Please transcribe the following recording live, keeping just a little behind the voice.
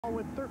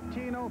With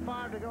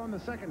 13:05 to go in the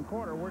second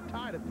quarter. We're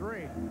tied at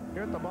 3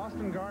 here at the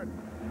Boston Garden.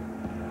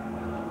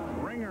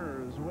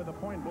 Ringers with a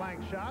point-blank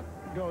shot.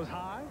 Goes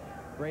high.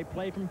 Great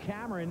play from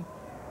Cameron.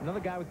 Another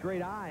guy with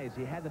great eyes.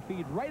 He had the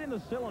feed right in the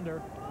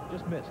cylinder.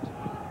 Just missed.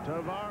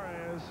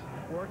 Tavares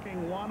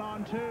working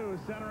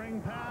 1-on-2.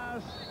 Centering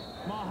pass.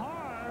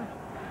 Mahar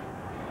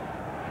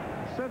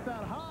sent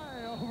that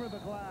high over the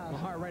glass.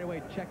 Mahar right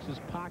away checks his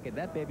pocket.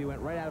 That baby went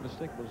right out of his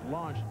stick, was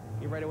launched.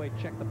 He right away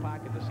checked the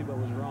pocket to see what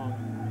was wrong.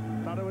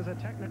 Thought it was a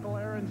technical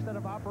error instead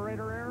of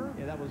operator error?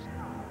 Yeah, that was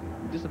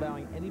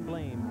disavowing any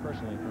blame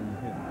personally from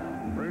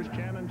him. Bruce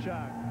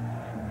Chanenchuk.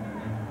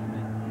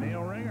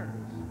 Neil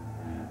Ringers.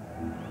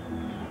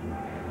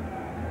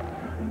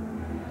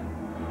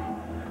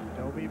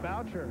 Toby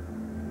Boucher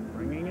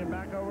bringing it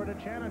back over to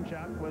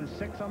Chanenchuk with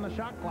 6 on the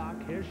shot clock.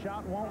 His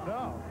shot won't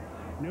go.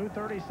 New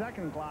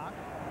 30-second clock.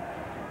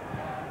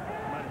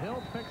 But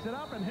Hiltz picks it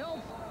up, and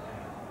Hiltz,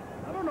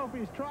 I don't know if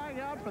he's trying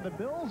out for the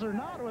Bills or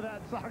not with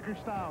that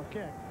soccer-style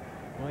kick.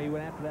 Well, he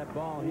went after that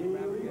ball. He'd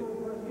rather get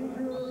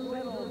a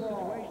settled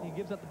situation. He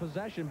gives up the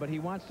possession, but he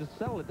wants to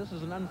settle it. This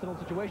is an unsettled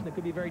situation that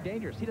could be very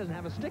dangerous. He doesn't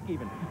have a stick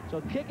even.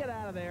 So kick it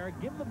out of there,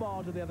 give the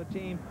ball to the other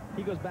team.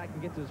 He goes back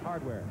and gets his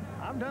hardware.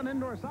 I've done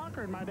indoor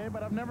soccer in my day,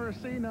 but I've never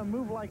seen a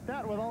move like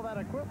that with all that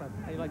equipment.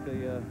 How you like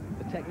the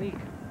technique?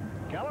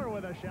 Keller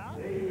with a shot.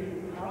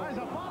 Tries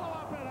a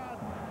follow-up and a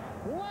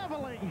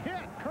leveling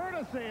hit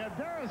courtesy of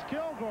Darius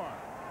Kilgore.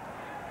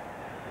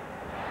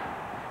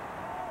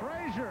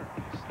 Frazier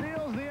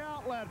steals the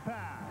outlet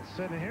pass,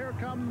 and here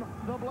come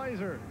the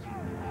Blazers.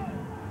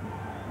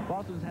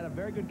 Boston's had a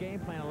very good game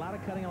plan, a lot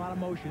of cutting, a lot of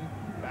motion.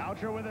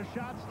 Boucher with a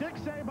shot, stick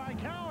save by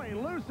Cowie,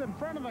 loose in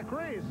front of the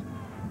crease.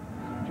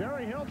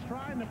 Jerry Hiltz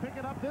trying to pick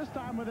it up this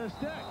time with his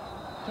stick.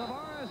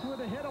 Tavares with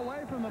a hit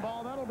away from the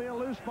ball. That'll be a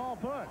loose ball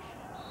push.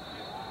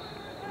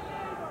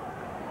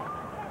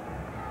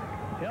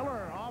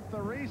 Hiller off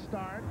the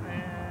restart,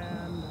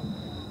 and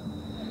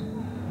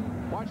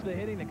watch the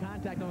hitting, the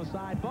contact on the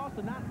side.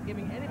 Boston not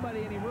giving anybody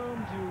any room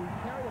to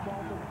carry the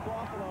ball to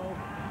Buffalo.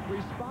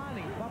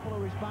 Buffalo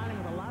responding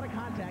with a lot of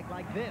contact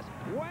like this.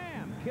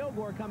 Wham!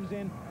 Kilgore comes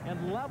in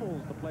and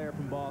levels the player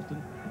from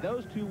Boston.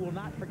 Those two will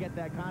not forget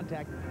that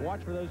contact.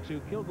 Watch for those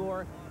two,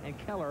 Kilgore and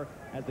Keller,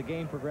 as the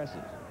game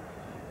progresses.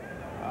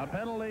 A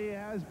penalty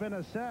has been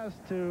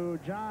assessed to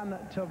John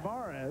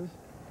Tavares.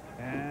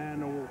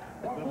 And the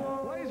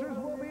Blazers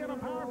will be in a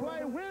power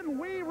play when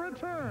we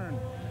return.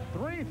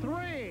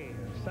 3-3.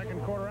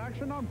 Second quarter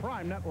action on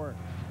Prime Network.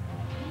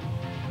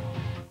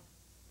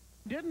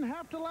 Didn't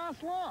have to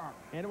last long.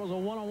 And it was a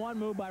one-on-one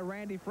move by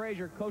Randy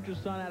Frazier, coach's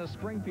son out of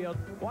Springfield.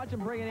 Watch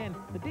him bring it in.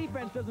 The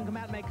defense doesn't come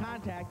out and make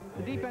contact.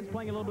 The defense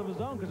playing a little bit of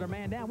his own because they're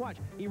man down. Watch.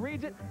 He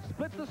reads it,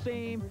 splits the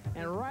seam,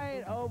 and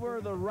right over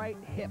the right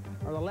hip,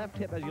 or the left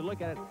hip as you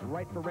look at it,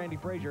 right for Randy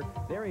Frazier.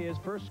 There he is,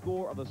 first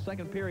score of the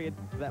second period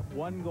for that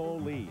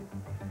 1-goal lead.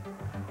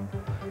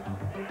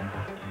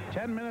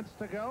 10 minutes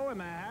to go in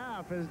the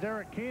half as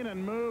Derek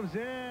Keenan moves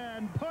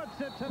in, puts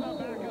it to the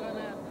back of the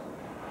net.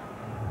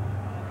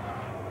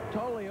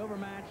 Totally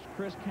overmatched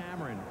Chris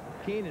Cameron.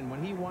 Keenan,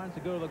 when he wants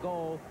to go to the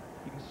goal,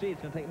 you can see it's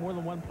going to take more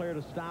than one player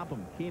to stop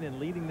him. Keenan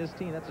leading this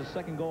team. That's his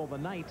second goal of the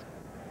night.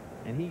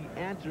 And he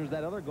answers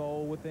that other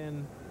goal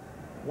within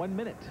 1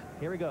 minute.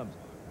 Here he comes.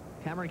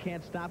 Cameron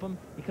can't stop him.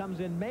 He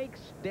comes in,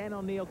 makes Dan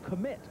O'Neill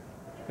commit.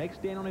 Makes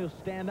Dan O'Neill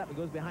stand up and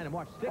goes behind him.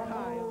 Watch, stick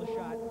high on the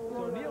shot.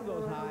 So O'Neill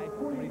goes high.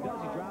 When he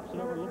does, he drops it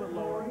over a little bit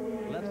lower,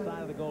 left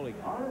side of the goalie.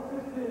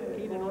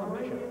 Keenan on a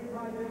mission.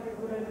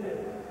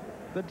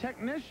 The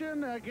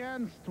technician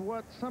against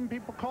what some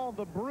people call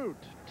the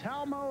brute.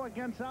 Talmo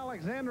against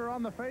Alexander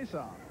on the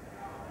faceoff.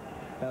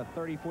 About a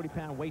 30,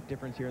 40-pound weight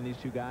difference here in these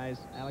two guys.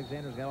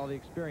 Alexander's got all the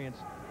experience.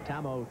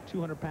 Talmo,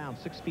 200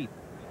 pounds, 6 feet.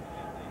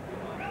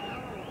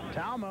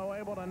 Talmo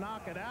able to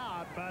knock it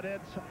out, but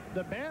it's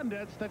the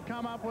Bandits that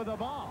come up with the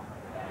ball.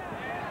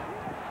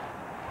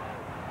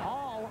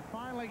 Hall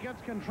finally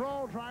gets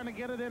control, trying to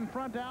get it in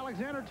front to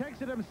Alexander.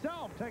 Takes it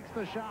himself, takes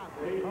the shot.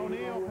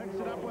 O'Neill picks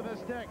it up with a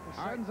stick,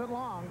 sends it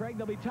long. Craig,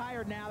 they'll be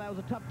tired now. That was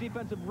a tough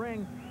defensive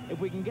ring. If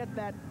we can get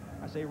that,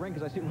 I say ring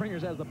because I see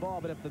Ringers has the ball,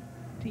 but if the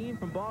team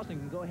from Boston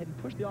can go ahead and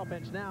push the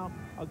offense now,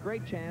 a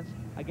great chance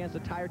against a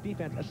tired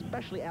defense,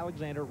 especially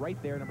Alexander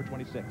right there, number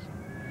 26.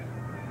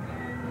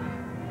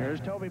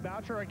 Here's Toby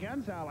Boucher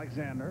against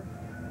Alexander.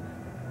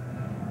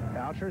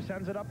 Boucher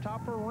sends it up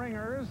top for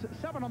Ringers.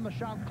 7 on the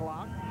shot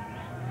clock.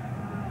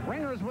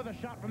 Ringers with a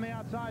shot from the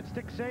outside.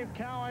 Stick save,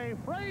 Cowie.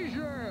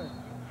 Frazier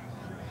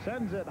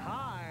sends it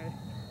high.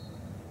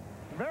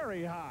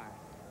 Very high.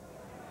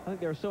 I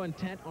think they were so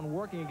intent on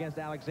working against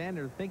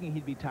Alexander, thinking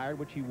he'd be tired,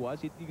 which he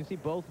was. You can see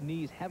both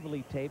knees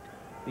heavily taped.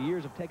 The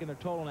years have taken their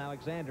toll on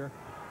Alexander.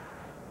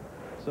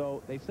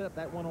 So they set up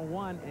that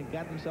one-on-one and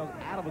got themselves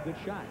out of a good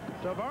shot.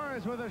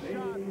 Tavares with a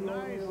shot.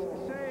 Nice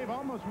save,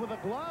 almost with a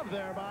glove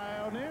there by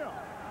O'Neill.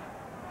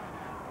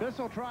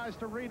 Bissell tries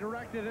to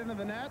redirect it into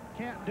the net.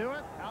 Can't do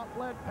it.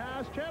 Outlet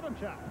pass,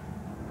 Chanenchuk.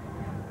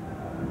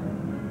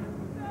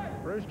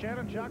 Bruce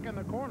Chanenchuk in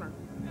the corner.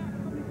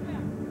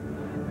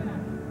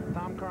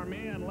 Tom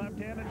Carmian,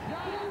 left-handed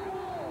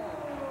shot.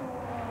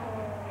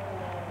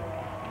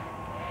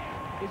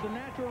 He's a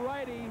natural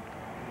righty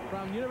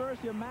from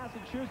University of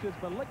Massachusetts,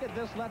 but look at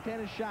this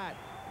left-handed shot.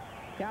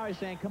 Cowie's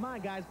saying, come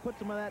on, guys, put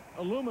some of that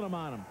aluminum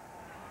on him.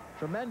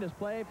 Tremendous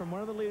play from one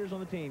of the leaders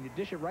on the team. You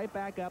dish it right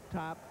back up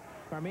top.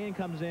 Carmian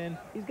comes in.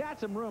 He's got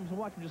some room, so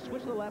watch him just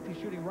switch to the left. He's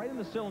shooting right in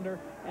the cylinder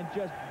and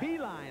just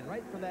beeline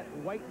right for that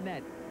white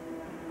net.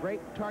 Great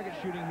target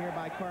shooting here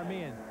by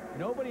Carmian.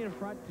 Nobody in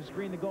front to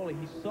screen the goalie.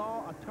 He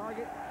saw a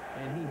target,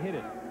 and he hit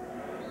it.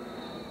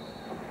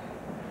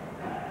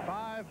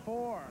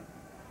 5-4.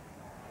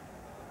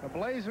 The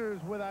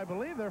Blazers with, I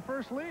believe, their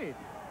first lead.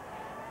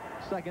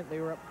 Second, they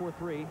were up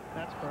 4-3.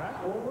 That's correct.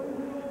 That's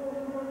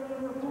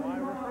why I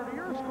refer to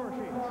your score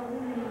sheets.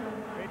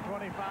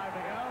 8:25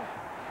 to go.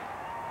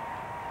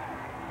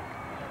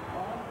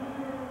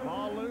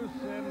 Ball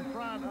loose in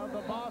front of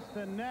the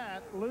Boston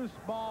net. Loose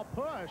ball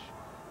push.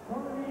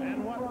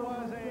 And what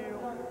was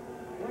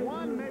a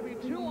 1, maybe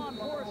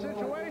 2-on-4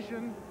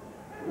 situation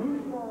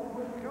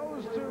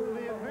goes to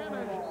the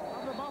advantage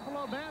of the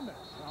Buffalo Bandits.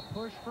 A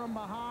push from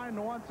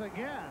behind once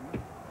again,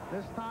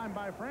 this time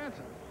by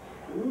Francis.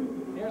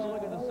 Here's a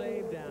look at the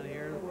save down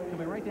here.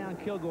 Coming right down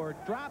Kilgore.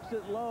 Drops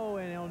it low,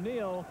 and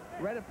O'Neill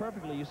read it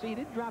perfectly. You see, he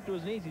didn't drop to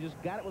his knees. He just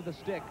got it with a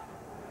stick.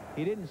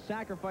 He didn't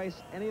sacrifice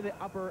any of the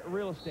upper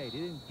real estate.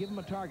 He didn't give him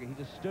a target. He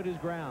just stood his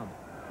ground.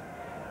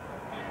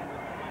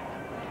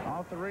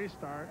 Off the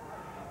restart,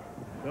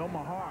 Bill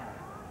Mahar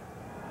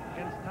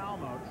against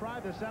Talmo.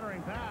 Tried the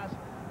centering pass.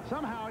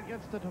 Somehow it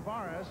gets to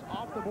Tavares.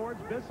 Off the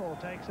boards, Bissell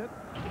takes it.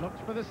 Looks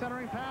for the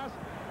centering pass.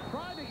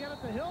 Tried to get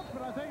it to Hiltz,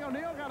 but I think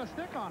O'Neill got a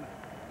stick on it.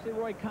 See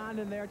Roy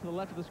Condon there to the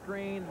left of the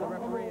screen. The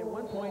referee at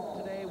one point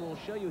today will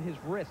show you his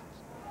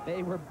wrists.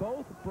 They were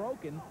both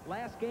broken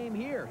last game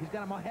here. He's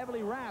got them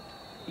heavily wrapped.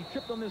 He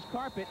tripped on this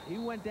carpet. He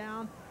went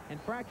down and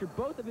fractured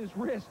both of his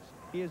wrists.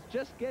 He is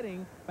just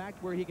getting back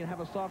to where he can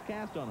have a soft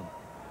cast on him.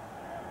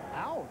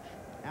 Ouch.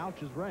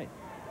 Ouch is right.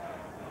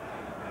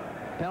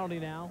 Penalty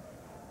now.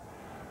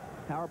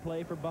 Power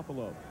play for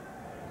Buffalo.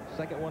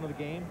 Second one of the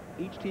game.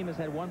 Each team has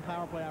had one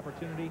power play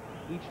opportunity.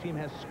 Each team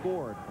has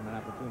scored from an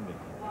opportunity.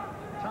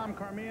 Tom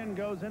Carmian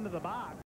goes into the box.